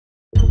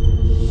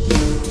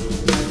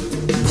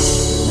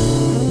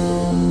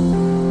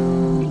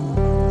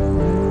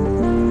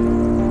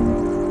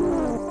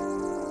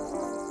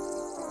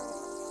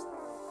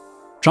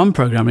Drum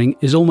programming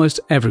is almost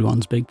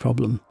everyone's big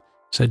problem,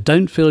 so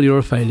don't feel you're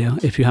a failure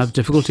if you have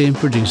difficulty in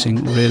producing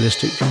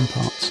realistic drum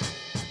parts.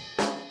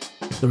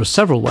 There are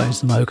several ways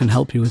the Mow can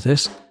help you with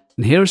this,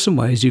 and here are some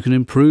ways you can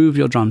improve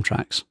your drum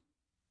tracks.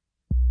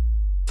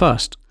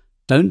 First,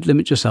 don't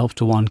limit yourself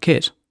to one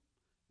kit.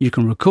 You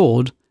can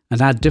record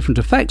and add different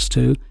effects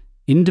to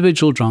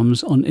individual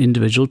drums on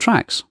individual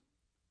tracks.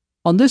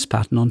 On this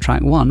pattern on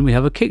track 1 we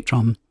have a kick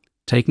drum,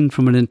 taken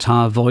from an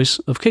entire voice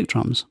of kick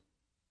drums.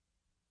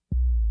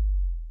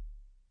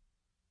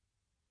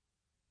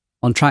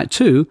 On track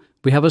 2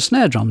 we have a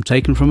snare drum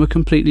taken from a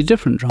completely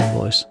different drum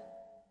voice.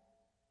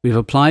 We've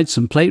applied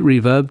some plate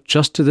reverb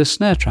just to this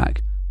snare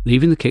track,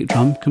 leaving the kick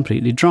drum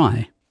completely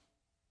dry.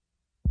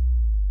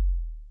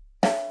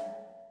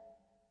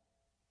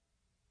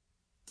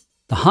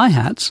 The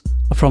hi-hats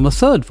are from a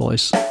third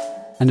voice,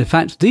 and in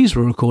fact these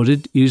were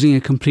recorded using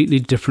a completely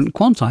different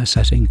quantize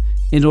setting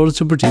in order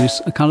to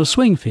produce a kind of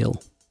swing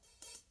feel.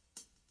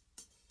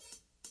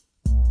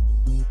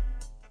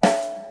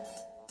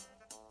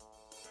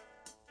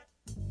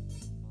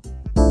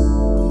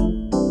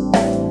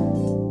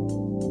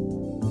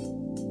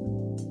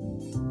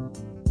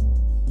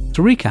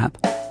 To recap,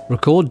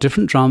 record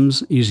different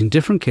drums using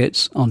different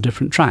kits on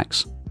different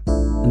tracks,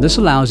 and this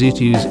allows you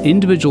to use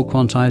individual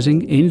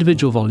quantizing,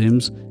 individual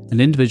volumes, and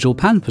individual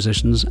pan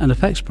positions and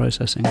effects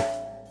processing.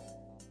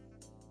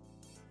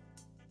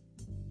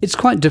 It's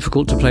quite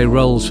difficult to play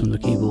rolls from the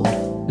keyboard,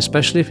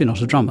 especially if you're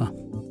not a drummer.